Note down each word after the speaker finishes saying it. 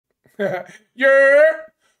Yeah.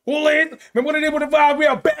 Julian. Remember what they did with the vibe? We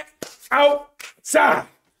are back outside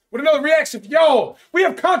with another reaction. Yo, we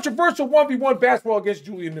have controversial 1v1 basketball against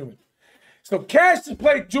Julian Newman. So Cash just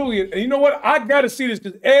played Julian. And you know what? I got to see this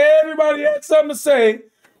because everybody had something to say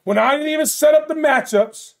when I didn't even set up the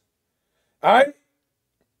matchups. All right?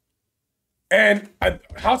 And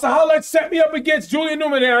House of Highlights set me up against Julian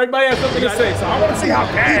Newman there. Everybody has something to say. So I want to see how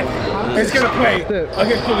Cash is going to play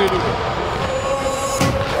against Julian Newman.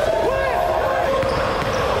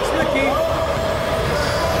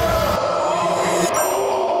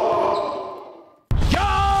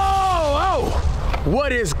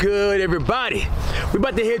 What is good, everybody? We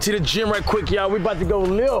about to head to the gym right quick, y'all. We about to go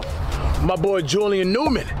lift my boy Julian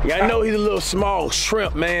Newman. Yeah, I know he's a little small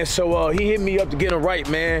shrimp, man. So he hit me up to get him right,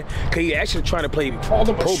 man. Cause he actually trying to play pro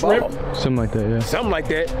ball. Something like that, yeah. Something like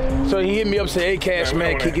that. So he hit me up saying, hey, Cash,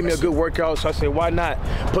 man, can you give me a good workout? So I said, why not?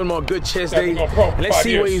 Put him on a good chest day. And let's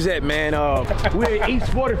see where he's at, man. We're at East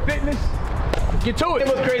Sport and Fitness. Get to it.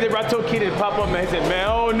 It was crazy, bro. I told Kid to pop up, man. He said, man,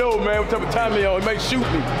 I don't know, man. What type of time he on? He might shoot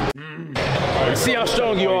me. See how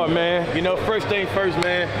strong you are, man. You know, first thing first,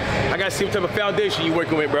 man. I gotta see what type of foundation you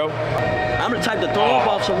working with, bro. I'm the type to throw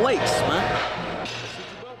off some weights, man.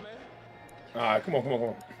 All right, come on.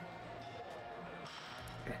 Hold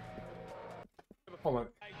on.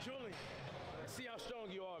 Hey, Julian, see how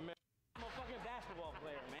strong you are, man. I'm a fucking basketball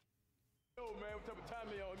player, man. No, man, what type of time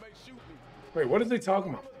he on? He might shoot me. Wait, what is they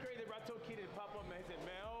talking about? It was crazy, bro. I told Kid to pop up, man. He said,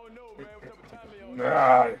 man, I don't know, man. What type of time he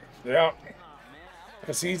on? Yeah.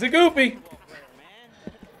 Cause he's a goofy.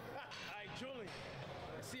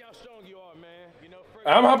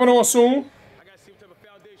 I'm hopping on soon. I gotta see what type of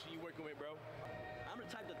foundation you working with, bro. I'm the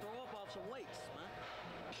type to throw off some weights, man.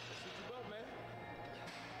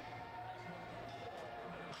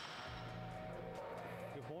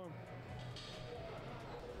 Good form.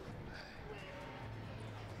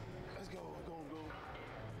 Let's go.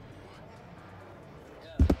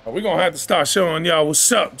 We're gonna have to start showing y'all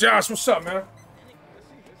what's up. Josh, what's up, man? Let's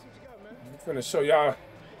see what you got, man. I'm finna show y'all.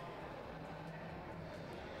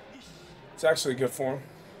 It's actually good form.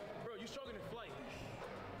 Bro, you struggling in flight.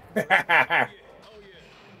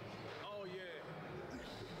 Oh yeah.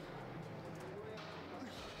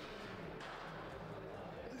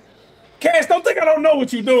 Cash, don't think I don't know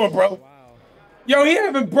what you're doing, bro. Wow. Yo, he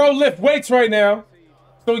having bro lift weights right now,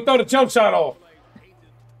 so he throw the jump shot off.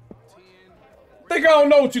 Think I don't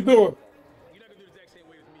know what you're doing. You're not gonna do the exact same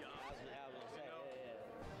weight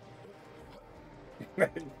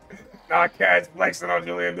as me. Nah, Cash flexing on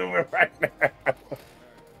Julian Newman right now.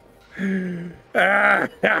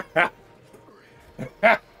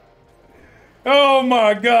 Oh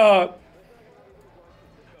my God.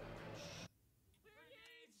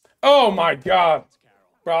 Oh my God.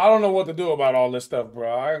 Bro, I don't know what to do about all this stuff,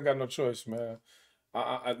 bro. I ain't got no choice, man.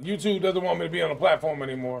 YouTube doesn't want me to be on the platform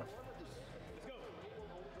anymore.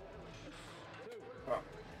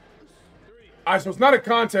 All right, so it's not a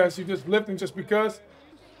contest. You're just lifting just because.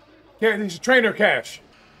 Yeah, he's a trainer, Cash.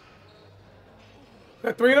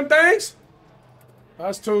 That 3 of them things?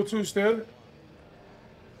 That's two still.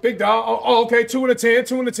 Big dog. Oh, okay. 2 in the 10.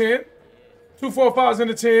 2 in the 10. 2 4 5s in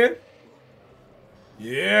the 10.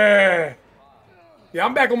 Yeah. Yeah,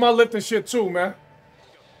 I'm back on my lifting shit too, man.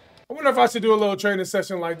 I wonder if I should do a little training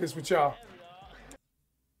session like this with y'all.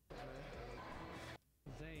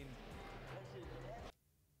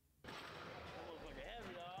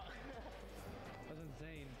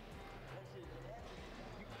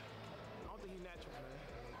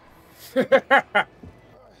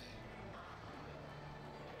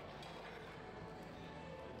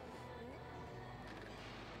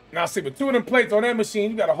 Now see, but 2 of them plates on that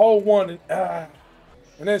machine, you got to hold one and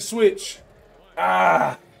then switch.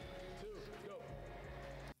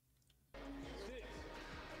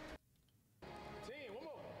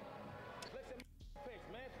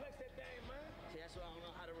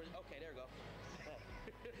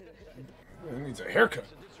 He needs a haircut.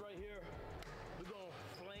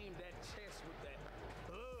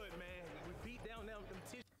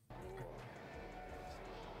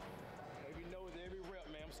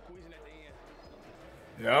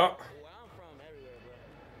 Yeah.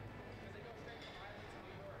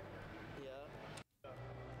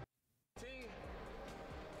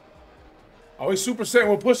 Oh, he's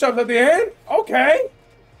supersetting with push-ups at the end? Okay.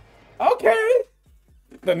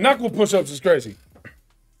 The knuckle push-ups is crazy.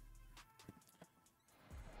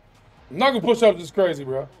 Knuckle push-ups is crazy,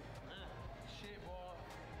 bro.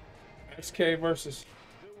 XK versus...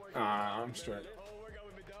 I'm straight.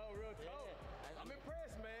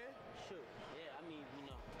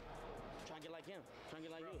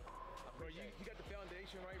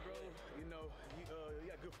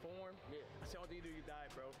 form. Yeah. I said, all thing you do, you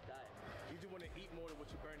diet, bro. Diet. You do want to eat more than what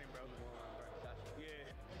you're burning, bro. Yeah.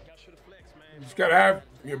 Y'all should have flexed, man. You just gotta have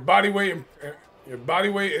your body weight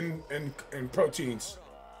and proteins.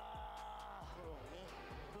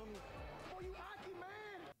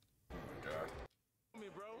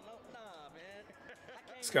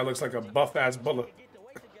 This guy looks like a buff-ass bullet.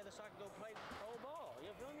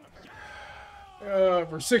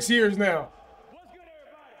 For 6 years now.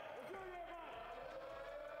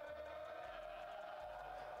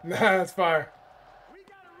 Nah, that's fire. We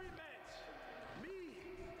got a rematch. Me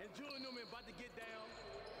and Julian Newman about to get down.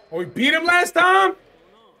 Oh, we beat him last time?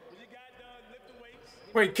 We got done, lift the weights.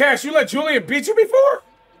 Wait, Cash, you let Julian beat you before?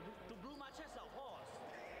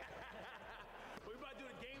 We about to do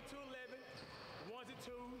the game 2-11, ones and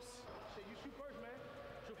twos. Shit, you shoot first, man.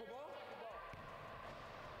 Shoot for ball?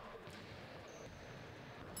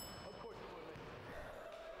 Of course you will, man.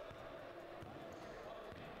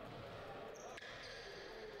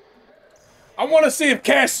 I want to see if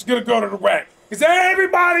Cash is going to go to the rack. Because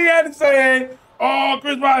everybody had to say, oh,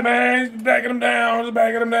 Chris Bryant, man, he's backing him down, he's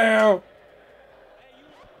backing him down.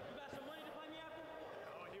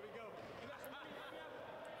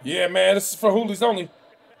 Yeah, man, this is for Hoolies only.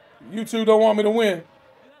 You two don't want me to win.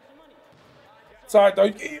 It's all right, though.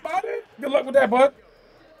 You get your body. Good luck with that, bud.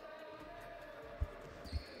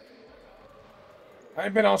 I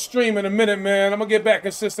ain't been on stream in a minute, man. I'm going to get back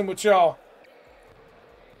consistent with y'all.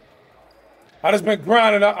 I just been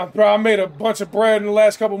grinding. I made a bunch of bread in the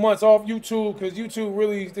last couple months off YouTube because YouTube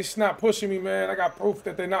really, they're just not pushing me, man. I got proof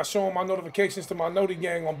that they're not showing my notifications to my Noti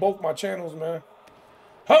gang on both my channels, man.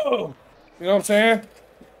 Oh, you know what I'm saying?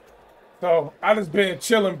 So I just been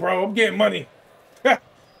chilling, bro. I'm getting money.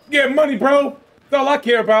 Getting money, bro. That's all I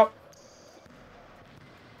care about.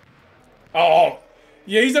 Oh,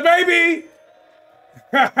 yeah, he's a baby.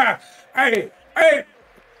 hey,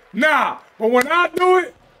 nah. But when I do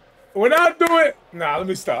it, nah, let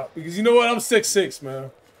me stop. Because you know what? I'm 6'6",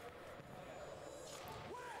 man.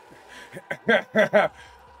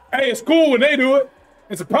 Hey, it's cool when they do it.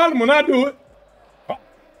 It's a problem when I do it.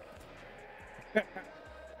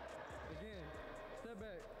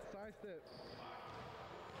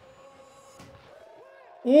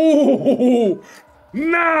 Ooh,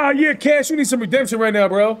 nah, yeah, Cash, you need some redemption right now,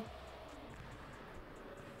 bro.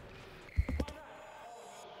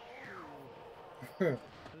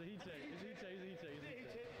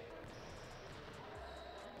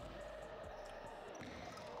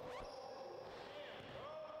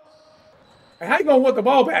 And how you gonna want the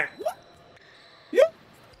ball back? Yeah.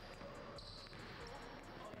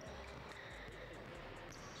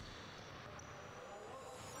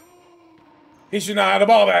 He should not have the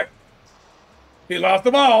ball back. He lost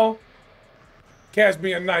the ball. Cash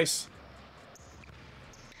being nice.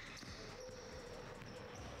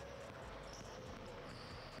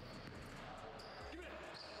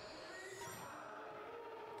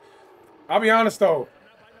 I'll be honest though,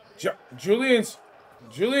 Julian,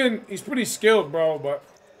 he's pretty skilled, bro, but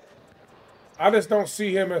I just don't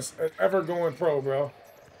see him as ever going pro, bro.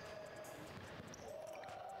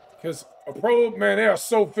 Because a pro, man, they are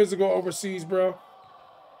so physical overseas, bro.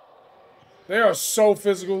 They are so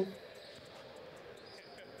physical.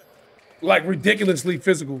 Like, ridiculously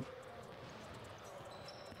physical.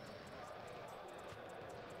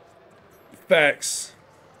 Facts.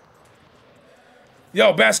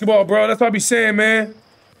 Yo, basketball, bro. That's what I be saying, man.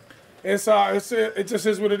 It just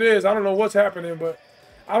is what it is. I don't know what's happening, but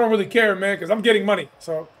I don't really care, man, because I'm getting money.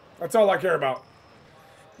 So that's all I care about.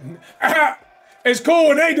 It's cool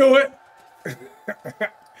when they do it.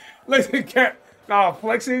 Listen, cat. Nah,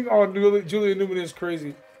 flexing on Julian Newman is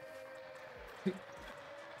crazy.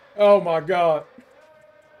 Oh my God.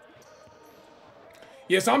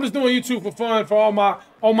 Yes, I'm just doing YouTube for fun for all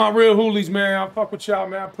my real hoolies, man. I fuck with y'all,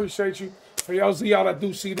 man. I appreciate you. For y'all that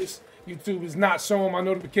do see this, YouTube is not showing my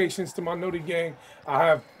notifications to my Noti gang. I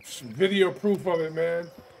have video proof of it, man.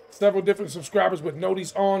 Several different subscribers with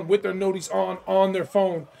noties on, with their noties on their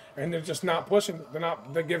phone, and they're just not pushing it.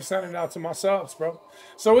 They're sending it out to my subs, bro.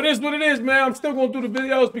 So it is what it is, man. I'm still gonna do the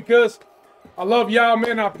videos because I love y'all,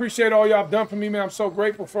 man. I appreciate all y'all done for me, man. I'm so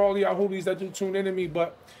grateful for all y'all hoolies that do tune into me,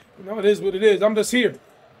 but you know, it is what it is. I'm just here.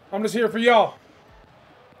 I'm just here for y'all.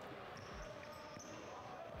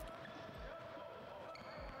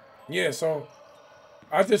 Yeah, so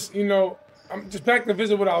I just, you know, I'm just back to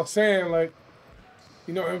visit what I was saying. Like,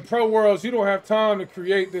 you know, in pro worlds, you don't have time to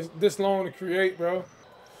create this long to create, bro.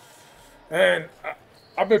 And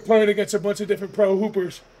I've been playing against a bunch of different pro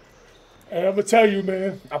hoopers. And I'm going to tell you,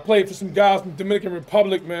 man, I played for some guys from Dominican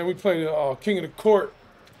Republic, man. We played King of the Court.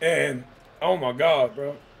 And, oh, my God,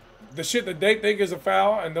 bro. the shit that they think is a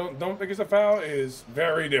foul and don't think it's a foul is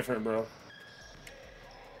very different, bro.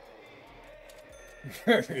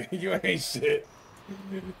 You ain't shit.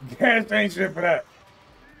 Gas ain't shit for that.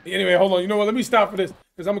 Anyway, hold on. You know what? Let me stop for this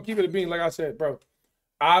because I'm gonna keep it a bean. Like I said, bro,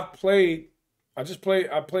 I played. I think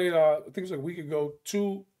it was like a week ago,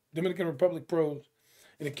 2 Dominican Republic pros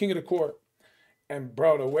in the King of the Court, and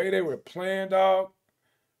bro, the way they were playing, dog.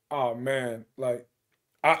 Oh man,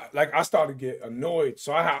 I started to get annoyed.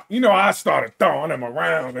 So I started throwing them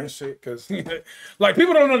around and shit because like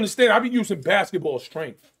people don't understand. I be using basketball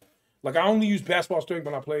strength. Like I only use basketball strength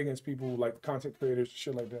when I play against people like content creators,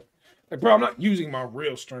 shit like that. Like bro, I'm not using my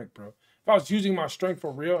real strength, bro. If I was using my strength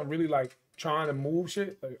for real and really like trying to move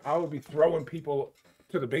shit, like I would be throwing people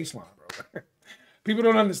to the baseline, bro. People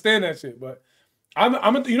don't understand that shit, but I'm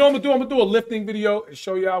gonna do a lifting video and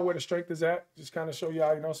show y'all where the strength is at. Just kind of show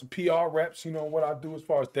y'all, some PR reps, what I do as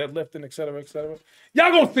far as deadlifting, et cetera, et cetera.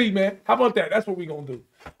 Y'all gonna see, man. How about that? That's what we gonna do.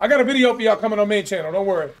 I got a video for y'all coming on main channel. Don't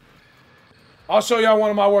worry. I'll show y'all one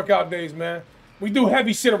of my workout days, man. We do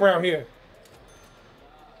heavy shit around here.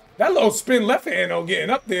 That little spin left hand though, getting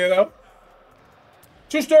up there though.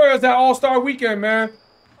 True story is that All-Star weekend, man.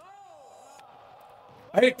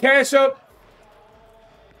 I hit Cash up.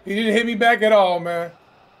 He didn't hit me back at all, man.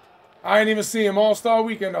 I ain't even see him All-Star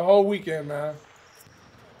weekend the whole weekend, man.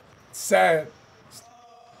 Sad.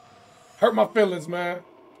 Hurt my feelings, man.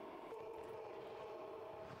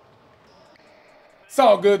 It's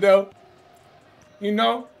all good, though.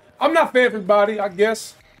 I'm not for everybody, I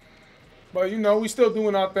guess. But, we still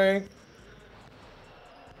doing our thing.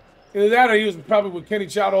 Either that or he was probably with Kenny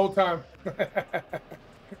Chow the whole time.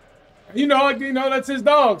 That's his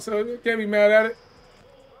dog, so you can't be mad at it.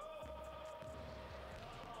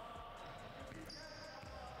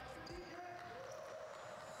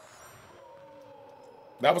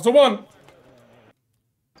 That was the one.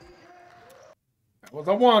 That was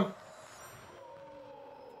the one.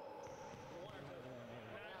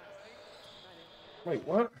 Wait,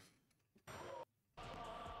 what?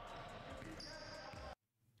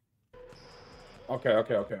 Okay.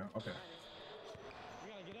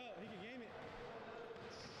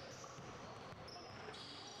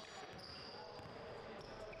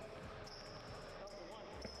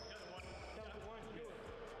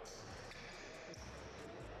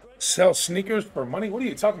 Sell sneakers for money? What are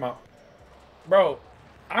you talking about? Bro,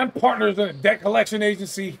 I'm partners in a debt collection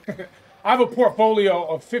agency. I have a portfolio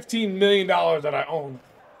of $15 million that I own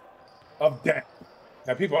of debt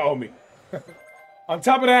that people owe me. On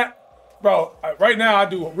top of that, bro, right now I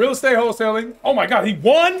do real estate wholesaling. Oh my God, he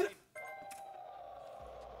won?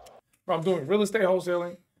 Bro, I'm doing real estate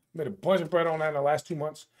wholesaling. Made a bunch of bread on that in the last 2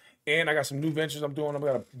 months. And I got some new ventures I'm doing. I've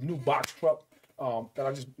got a new box truck.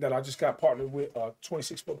 That I just got partnered with, a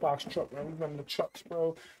 26-foot box truck. Man, remember the trucks,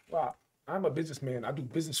 bro? Wow, I'm a businessman. I do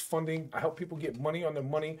business funding. I help people get money on their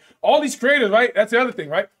money. All these creators, right? That's the other thing,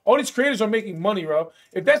 right? All these creators are making money, bro.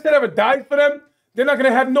 If that shit ever died for them, they're not gonna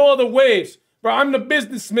have no other waves, bro. I'm the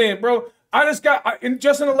businessman, bro. Just in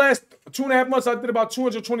the last 2.5 months, I did about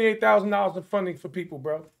 $228,000 in funding for people,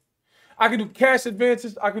 bro. I can do cash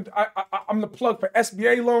advances. I'm the plug for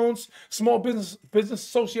SBA loans, small business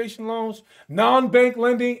association loans, non-bank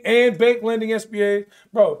lending and bank lending SBA.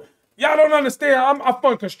 Bro, y'all don't understand. I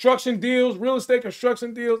fund construction deals, real estate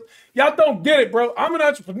construction deals. Y'all don't get it, bro. I'm an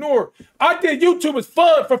entrepreneur. I did YouTube as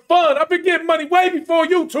for fun. I've been getting money way before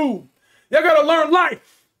YouTube. Y'all gotta learn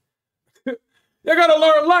life. Y'all gotta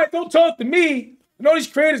learn life. Don't talk to me. These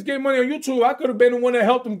creators get money on YouTube. I could have been the one that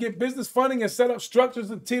helped them get business funding and set up structures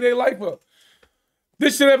to tee their life up.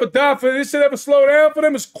 This shit ever die for them. This shit ever slow down for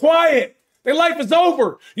them. It's quiet. Their life is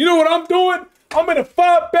over. You know what I'm doing? I'm in a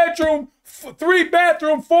 5-bedroom,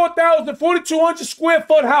 3-bathroom, 4,200 square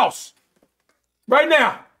foot house right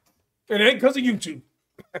now. It ain't because of YouTube.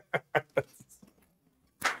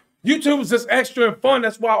 YouTube is just extra and fun.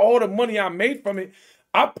 That's why all the money I made from it,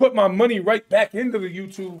 I put my money right back into the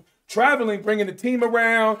YouTube. Traveling, bringing the team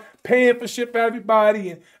around, paying for shit for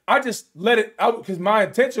everybody. And I just let it out because my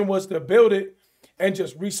intention was to build it and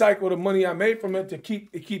just recycle the money I made from it to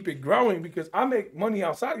keep it growing because I make money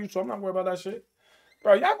outside of you, so I'm not worried about that shit.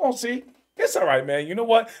 Bro, y'all gonna see. It's all right, man. You know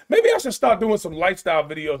what? Maybe I should start doing some lifestyle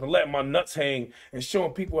videos and letting my nuts hang and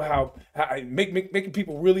showing people how I making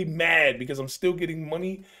people really mad because I'm still getting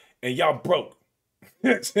money and y'all broke.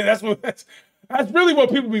 that's really what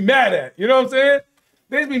people be mad at. You know what I'm saying?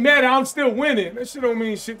 They just be mad I'm still winning. That shit don't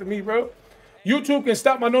mean shit to me, bro. YouTube can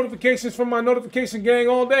stop my notifications from my notification gang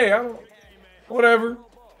all day. Whatever.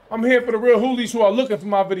 I'm here for the real hoolies who are looking for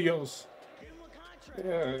my videos.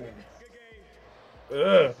 Yeah.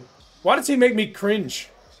 Ugh. Why does he make me cringe?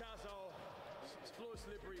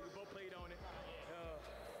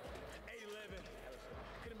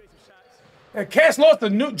 And Cash lost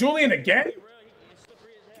to Julian again?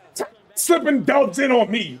 Slipping dubs in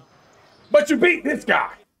on me. But you beat this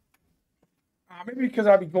guy. Maybe because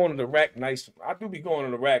I be going to the rack nice. I do be going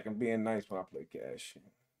to the rack and being nice when I play Cash.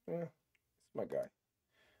 Yeah, my guy.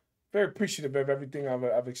 Very appreciative of everything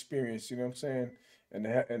I've experienced, you know what I'm saying?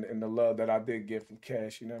 And the love that I did get from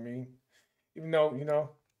Cash, you know what I mean? Even though, you know,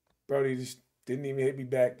 Brody just didn't even hit me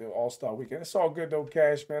back the All-Star weekend. It's all good though,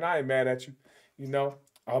 Cash, man. I ain't mad at you, you know?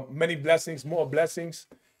 Many blessings, more blessings,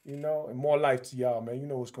 you know, and more life to y'all, man. You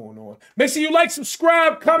know what's going on. Make sure you like,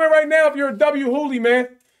 subscribe, comment right now if you're a W Hooley, man.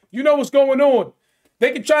 You know what's going on.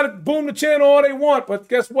 They can try to boom the channel all they want, but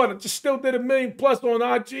guess what? I just still did 1 million+ on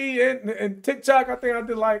IG and TikTok. I think I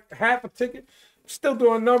did like half a ticket. Still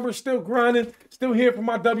doing numbers, still grinding, still here for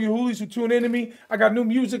my W Hoolies who tune in to me. I got new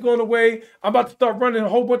music on the way. I'm about to start running a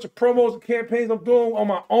whole bunch of promos and campaigns I'm doing on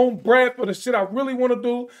my own brand for the shit I really want to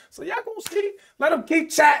do. So y'all gonna see. Let them keep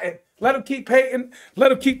chatting. Let them keep hating. Let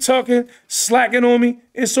them keep talking, slacking on me.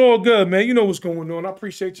 It's all good, man. You know what's going on. I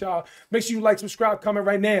appreciate y'all. Make sure you like, subscribe, comment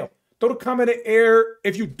right now. Throw the comment in the air.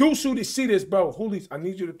 If you do see this, bro, Hoolies, I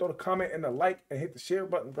need you to throw the comment and the like and hit the share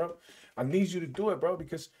button, bro. I need you to do it, bro,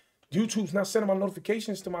 because YouTube's not sending my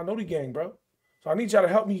notifications to my Noti gang, bro. So I need y'all to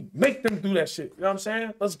help me make them do that shit. You know what I'm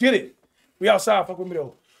saying? Let's get it. We outside. Fuck with me,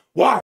 though. Why?